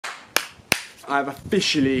I've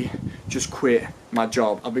officially just quit my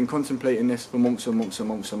job. I've been contemplating this for months and months and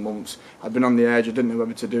months and months. I've been on the edge. I didn't know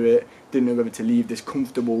whether to do it, didn't know whether to leave this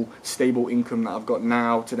comfortable, stable income that I've got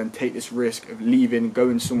now to then take this risk of leaving,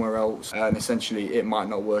 going somewhere else, and essentially it might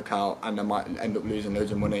not work out, and I might end up losing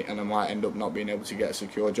loads of money, and I might end up not being able to get a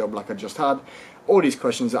secure job like I just had. All these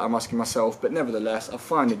questions that I'm asking myself, but nevertheless, I've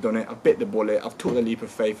finally done it. I've bit the bullet. I've took the leap of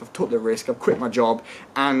faith. I've took the risk. I've quit my job,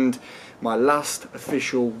 and my last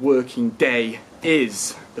official working day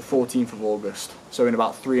is the 14th of August, so in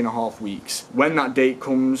about 3.5 weeks. When that date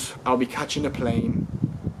comes, I'll be catching a plane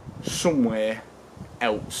somewhere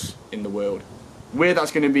else in the world. Where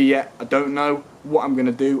that's going to be yet, I don't know. What I'm going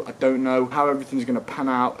to do, I don't know. How everything's going to pan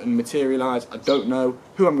out and materialise, I don't know.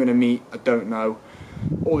 Who I'm going to meet, I don't know.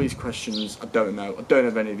 All these questions, I don't know. I don't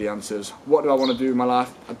have any of the answers. What do I want to do in my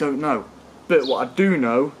life? I don't know. But what I do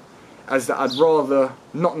know is that I'd rather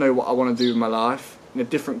not know what I want to do in my life in a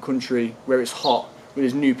different country where it's hot, where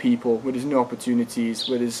there's new people, where there's new opportunities,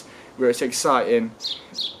 where it's exciting,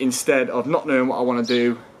 instead of not knowing what I want to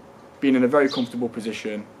do, being in a very comfortable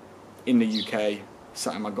position in the UK,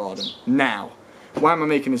 sat in my garden. Now, why am I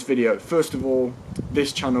making this video? First of all,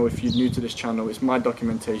 this channel, if you're new to this channel, it's my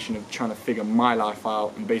documentation of trying to figure my life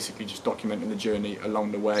out and basically just documenting the journey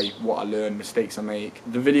along the way, what I learn, mistakes I make.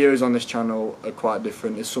 The videos on this channel are quite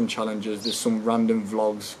different. There's some challenges, there's some random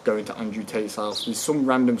vlogs going to Andrew Tate's house, there's some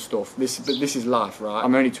random stuff. But this is life, right?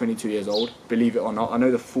 I'm only 22 years old, believe it or not. I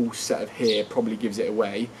know the full set of hair probably gives it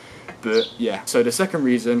away, but yeah. So the second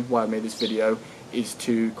reason why I made this video is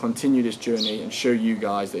to continue this journey and show you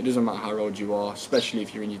guys that it doesn't matter how old you are, especially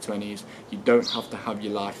if you're in your 20s, you don't have to have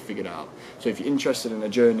your life figured out. So if you're interested in a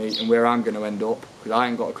journey and where I'm going to end up, because I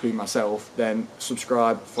ain't got a clue myself, then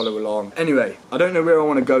subscribe, follow along. Anyway, I don't know where I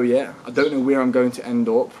want to go yet. I don't know where I'm going to end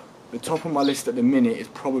up. The top of my list at the minute is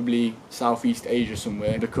probably Southeast Asia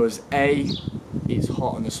somewhere, because A, it's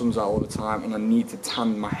hot and the sun's out all the time and I need to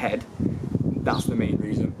tan my head. That's the main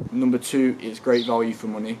reason. Number two, it's great value for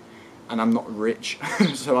money. And I'm not rich,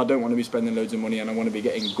 so I don't want to be spending loads of money, and I want to be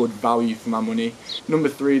getting good value for my money. Number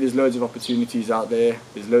three, there's loads of opportunities out there.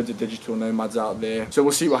 There's loads of digital nomads out there. So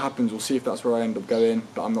we'll see what happens. We'll see if that's where I end up going,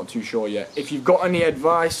 but I'm not too sure yet. If you've got any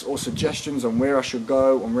advice or suggestions on where I should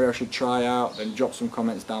go and where I should try out, then drop some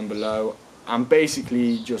comments down below. I'm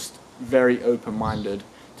basically just very open-minded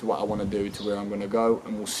to what I want to do, to where I'm going to go,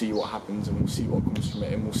 and we'll see what happens and we'll see what comes from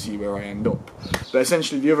it and we'll see where I end up. But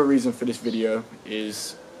essentially, the other reason for this video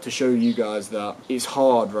is to show you guys that it's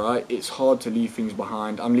hard, right? It's hard to leave things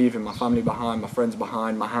behind. I'm leaving my family behind, my friends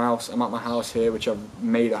behind, my house. I'm at my house here, which I've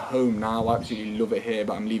made a home now. I absolutely love it here,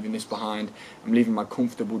 but I'm leaving this behind. I'm leaving my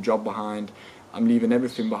comfortable job behind. I'm leaving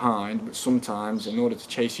everything behind, but sometimes in order to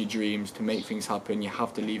chase your dreams, to make things happen, you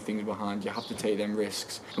have to leave things behind, you have to take them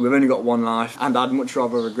risks. And we've only got one life, and I'd much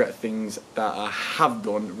rather regret things that I have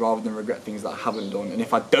done rather than regret things that I haven't done. And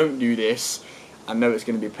if I don't do this, I know it's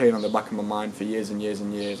going to be playing on the back of my mind for years and years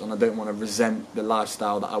and years, and I don't want to resent the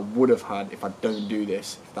lifestyle that I would have had if I don't do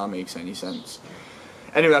this, if that makes any sense.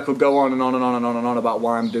 Anyway, I could go on and on and on and on and on about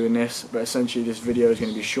why I'm doing this, but essentially this video is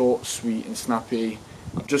going to be short, sweet and snappy.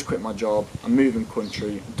 I've just quit my job, I'm moving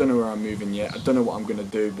country, I don't know where I'm moving yet, I don't know what I'm going to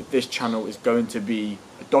do, but this channel is going to be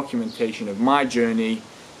a documentation of my journey,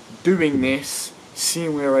 doing this,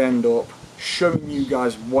 seeing where I end up, showing you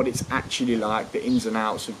guys what it's actually like, the ins and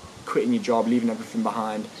outs of quitting your job, leaving everything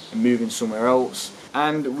behind and moving somewhere else,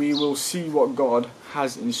 and we will see what God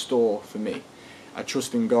has in store for me. I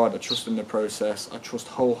trust in God, I trust in the process, I trust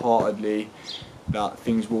wholeheartedly that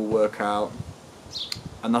things will work out,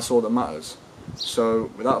 and that's all that matters. So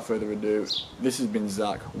without further ado, this has been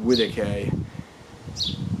Zach with a K,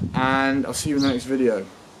 and I'll see you in the next video,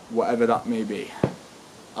 whatever that may be.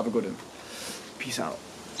 Have a good one. Peace out.